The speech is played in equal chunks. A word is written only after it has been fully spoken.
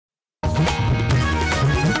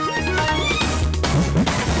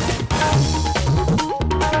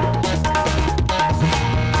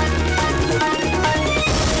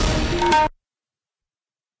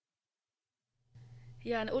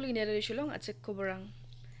Yan uli ni dari Shillong at cek kuburang.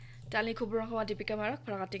 Tali kuburang ko di pika marak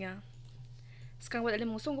para katinga. Sekarang buat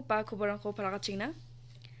alim musong ko pa kuburang ko para katinga.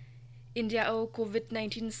 India o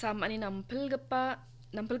COVID-19 sam ani nampil gepa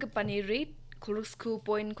ni rate kulus ku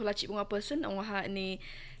point kulaci bunga person ang waha ni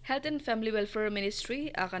Health and Family Welfare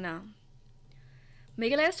Ministry akana.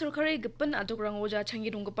 Meghalaya Surkari gepen atuk rangoja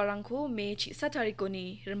changi dung keparang ko me cisa tariko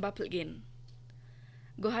ni rembapil gen.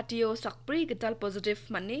 Guhatio sakpri getal positif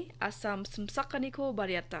mani asam semsakani ko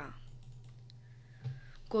bariata.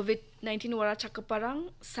 COVID-19 wara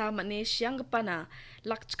cakaparang sa mani siang gepana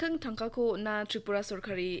lakchkeng tangka ko na Tripura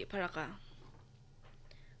Surkari paraka.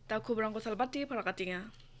 Tau ko berang ko salbati paraka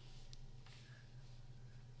tinga.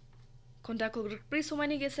 Konda ko pri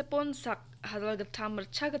sumani gesepon sak hadal getam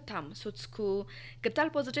mercha getam sutsku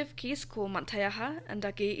getal positif case ko mantayaha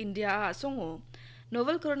andake India songo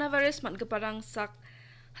novel coronavirus man geparang sak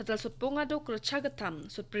hadal sutponga do kurcha getam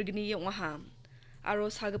sutprigni yung aha.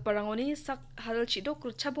 Aros haga parangoni sak hadal chido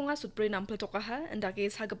kurcha bunga sutpri nampel tokaha andake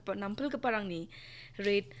haga nampel geparang ni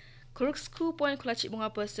rate kuruksku point kulachi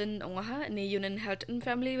bunga person ang aha ni Union Health and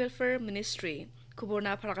Family Welfare Ministry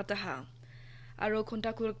kuburna parakataha. Aro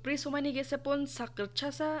kontak kuruk pri sumani gesepon sak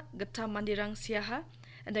kurcha getam mandirang siaha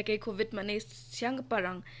andake COVID mane siang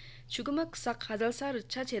geparang chugumak sak hadal sa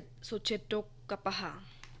recha chet so chetok kapaha.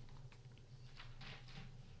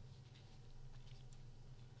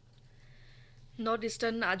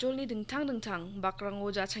 Northeastern ajol ni dingtang bakrango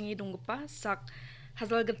jachangi dungpa sak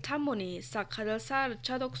hazal getamoni sak hadal sa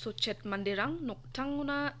chadok sochet mandirang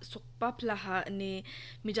noktanguna sokpa plaha ni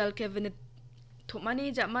mijal cabinet thomani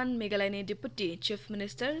jaman Meghalaya Deputy Chief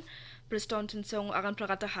Minister Preston Tinsong akan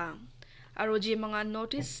prakataha. Aroji mga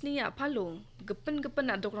notice ni apalo gepen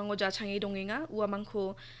adok rango jachangi donginga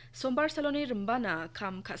uamangko sombar saloni rembana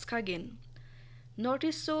kam kaskagen.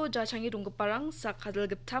 Notice so jachangi dungparang sak hadal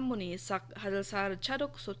getamoni sak hadal sar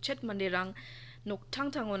chadok sochet mandirang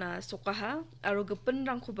noktang tangona sokaha aro gepen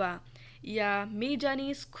rangkuba ya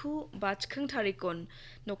mejani sku bachkeng tarikon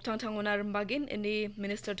noktang tangona rembagin ini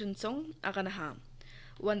Minister Tunsong akanaha.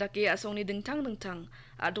 Wandake asong ni dingtang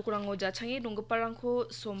adok rango jachangi dungparang ko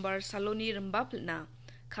sombar saloni rembapna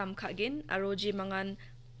kam kagen aro ji mangan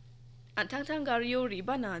Antang Garo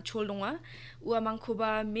ribana cholonga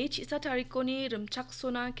uamangkuba me cisa tarikoni remchak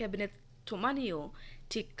sona cabinet tomanio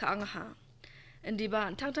tik kaangaha.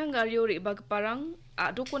 Endiba antang Garo riba parang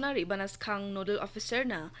adokona ribana skang nodal officer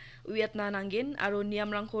na uyatna nangin aro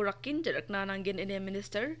niam rangko rakin jerakna nangin ini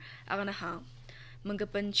minister aganaha.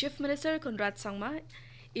 Menggepen Chief Minister Conrad Sangma,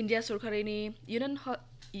 India Surkari ni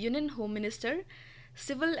Union Home Minister,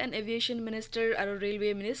 Civil and Aviation Minister aro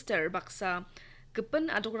Railway Minister baksa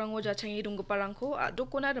gepen adok rango jachangi dungparang ko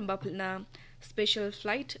adokona rembapilna special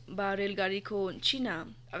flight ba railgari ko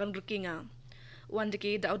China akan rukinga.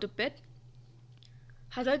 Wandike daudepet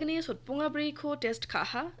hadal gani sotpunga bri ko test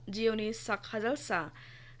kaha jioni sak hadal sa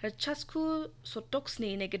rachasku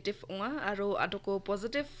sotoksni negative unga aro adoko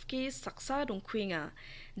positive ki saksa dungkuinga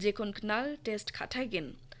jekon knal test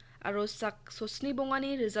khatagin aro sak sosni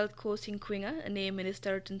bongani result ko singkuinga ne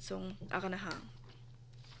Minister Tinsong akanaha.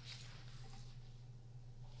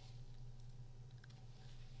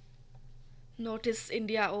 Notice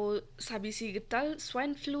India o sabisi getal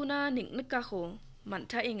swine flu na ningnikako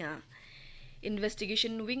manta inga.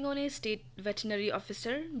 Investigation wing on State Veterinary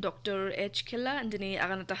Officer Dr. H. Killa andini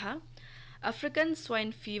aganataha. African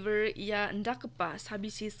swine fever ya ndakpa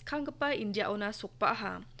sabisi skangpa India ona sokpa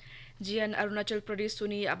aha. Jian Arunachal Pradesh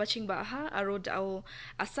suni abaching ba aha aro dao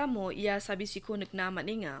Asamo ya sabisi ko nikna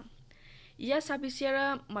maninga. Ya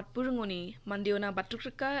sabisiara matpurungoni mandiona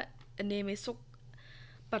batukrika ne mesok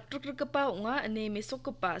Patruk kepa unga ane mesok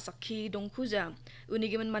kepa sakhi dongkuja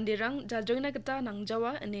unigiman mandirang jajongna kita nang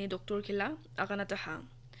Jawa ane Dr. Killa akanataha.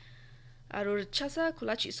 Aro chasa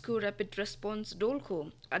kulachi school rapid response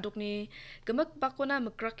dolko adokni gemak bakona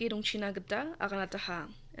mekraki dongchina kita akanataha.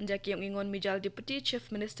 Anjaki yang ingon mijal Deputy Chief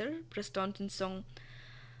Minister Preston Tinsong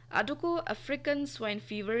adoko African swine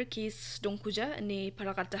fever case dongkuja ane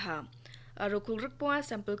parakataha. Aro kulruk punga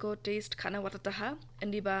sampel ko taste kana watataha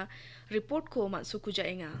endiba report ko matsu kuja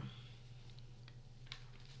inga.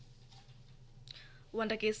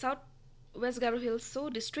 Wandake South West Garo Hills so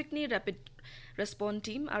district ni rapid response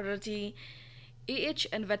team arati AH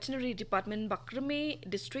and Veterinary Department Bakrame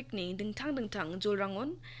district ni dingtang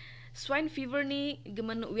jolrangon swine fever ni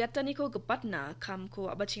geman uyatani ko gepatna kam ko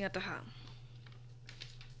abachingataha.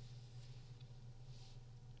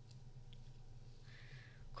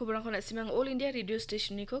 Kuburang ko na simang All India Radio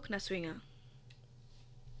Station ni ko knaswinga.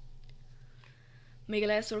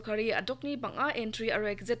 Meghalaya Surkari adok ni banga entry aro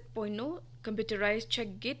exit point no computerized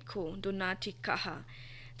check gate ko dona tik kaha.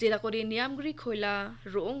 Jelakori niamgri koila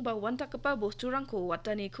roong ba wantakapa bosturangko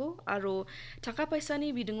wataniko aro taka paisani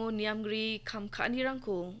bidungo niamgri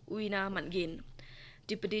kamkanirangko uina mangin.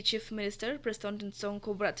 Deputy Chief Minister Preston Tinsong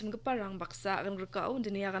ko beratim keparang baksa akan gerkau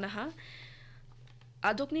dunia kanaha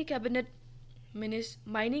adokni Cabinet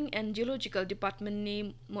Mining and Geological Department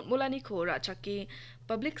ni mutmulani ko rachaki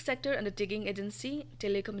Public Sector Undertaking Agency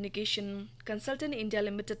Telecommunication Consultant India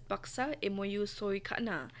Limited paksa MOU soy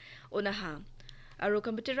kana onaha aro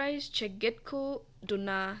computerized check gate ko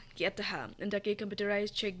duna kiataha indaki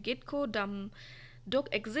computerized check gate ko dam dock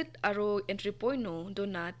exit aro entry point no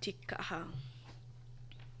duna tik kaha.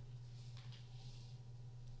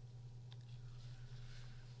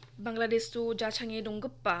 Bangladesh tu jachangi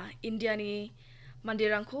donggepa India ni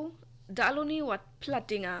mandirangko daloni wat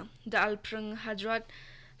platinga dal preng Hadrat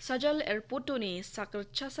Sajal Airport ni sakar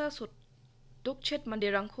chasa sot dokchet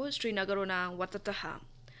mandirangko Srinagarona watataha.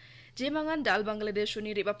 Jemangan dal Bangladesh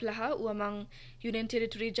ni ribaplaha uamang Union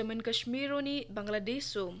Territory Jammu Kashmir ni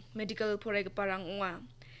Bangladesh medical porai parang unga.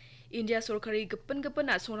 India sorkari gepen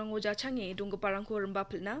seorang jachangi donggeparangko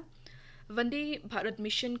rembaplna. Vandi Bharat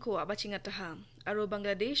Mission ko abachingataha aro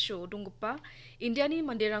Bangladesh dungpa India ni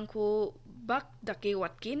mandirang ko bak dake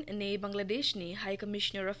watkin ne Bangladesh ni High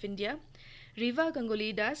Commissioner of India Riva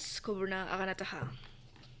Ganguly Das koburna aganataha.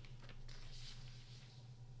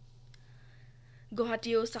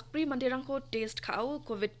 Guwahatiyo sakpri mandirang ko test kau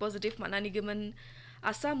COVID positive manani gemen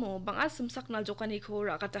asamo banga semsak naljokani ko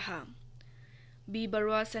rakataha. B.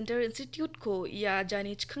 Barwa Center Institute ko ia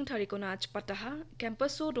jani chkang tariko na chpataha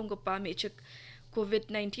campus so dongpa mechek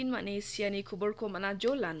COVID-19 mane siani kubur ko mana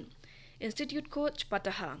jolan institute ko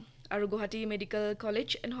chpataha aro Guwahati Medical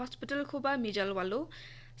College and Hospital ko ba mijal walo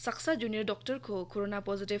saksa junior doctor ko corona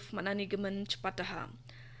positive manani gemen chpataha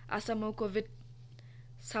asamo COVID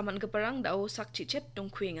saman keparang dau sak chichet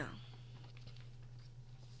dongkuinga.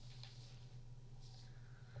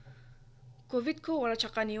 COVID ko wala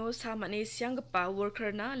chakaniyo sa mani siyang pa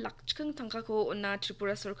worker na lakchkang tangka ko una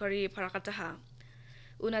Tripura Sorkari parakataha.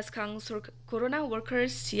 Unas kang corona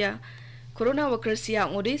workers siya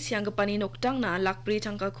ngode siyang pani noktang na lakpri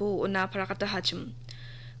tangka ko una parakataha chim.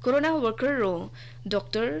 Corona worker ro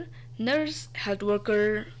doctor, nurse, health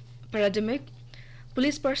worker, paramedic,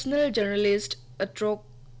 police personnel, journalist, atrok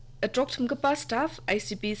tangka staff,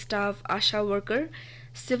 ICP staff, ASHA worker,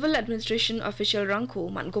 civil administration official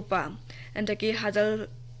rangko mangopa. Andaki hadal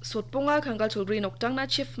sotponga kangkal chulgri noktang na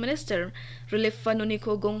Chief Minister Relief Fund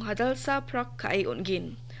uniko gong hadal sa prak kai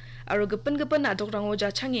ongin. Aro gepen adok rango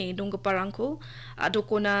jachangi donggeparangko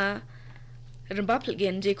adoko na rembap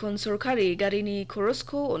gen jekon sorkari gari ni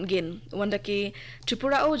korosko ongin. Wandaki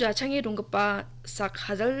Tripura o jachangi donggepa sak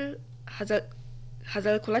hadal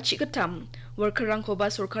kolachi ketam worker rangko ba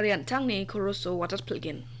sorkari antang ni koroso watat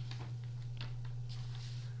plgin.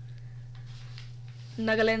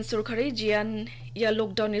 Nagaland Surkari jian ya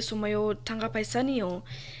lockdown ni sumayo tangga paisaniyo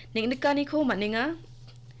niknikani ko maninga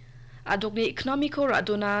adok ni ekonomi ko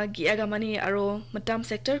radona giagamani aro matam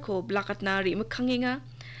sektor ko blakat na rimukhanginga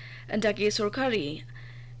andaki Surkari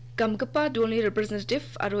gamgapa dualni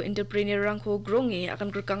representative aro entrepreneur rangko grongi akan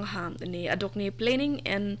gerkangha ni adok ni planning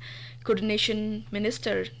and coordination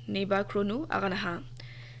minister ni ba kronu akan ha.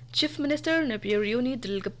 Chief Minister Nepiyuriuni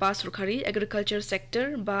dilgapa Surkari agriculture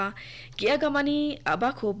sector ba giagamani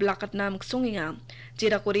abako blakat na mksonginga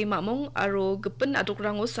jirakori mamong aro gepen adok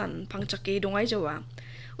rangosan pangchake dongai jawa.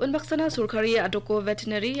 Unbaksana Surkari adoko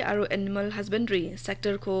veterinary aro animal husbandry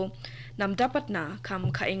sector ko nam dapat na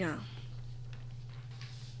kam kainga.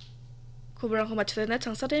 Kubarang ko machetna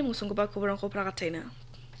changsate musungkupa kubarang ko prakatena.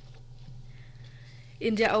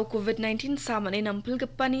 India au COVID-19 samane nampil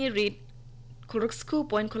gepani rate Kuruksku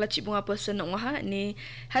point kolachi bunga person ngaha ni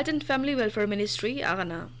Health and Family Welfare Ministry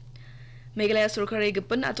agana. Meghalaya Surkari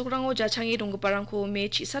gepen atuk rango jachangi donggeparang ko me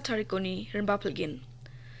chisa tarikoni remba plgin.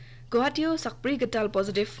 Guwahatiyo sakpri getal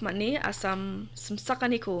positive mane asam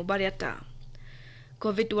semsakani ko bariata.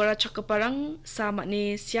 COVID wara chakaparang sa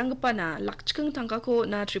mane siang gepana lakchkeng tangka ko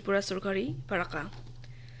na Tripura Surkari paraka.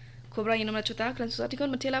 Kobra inam na chuta kran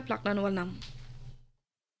susatikon matela plaknan walnam.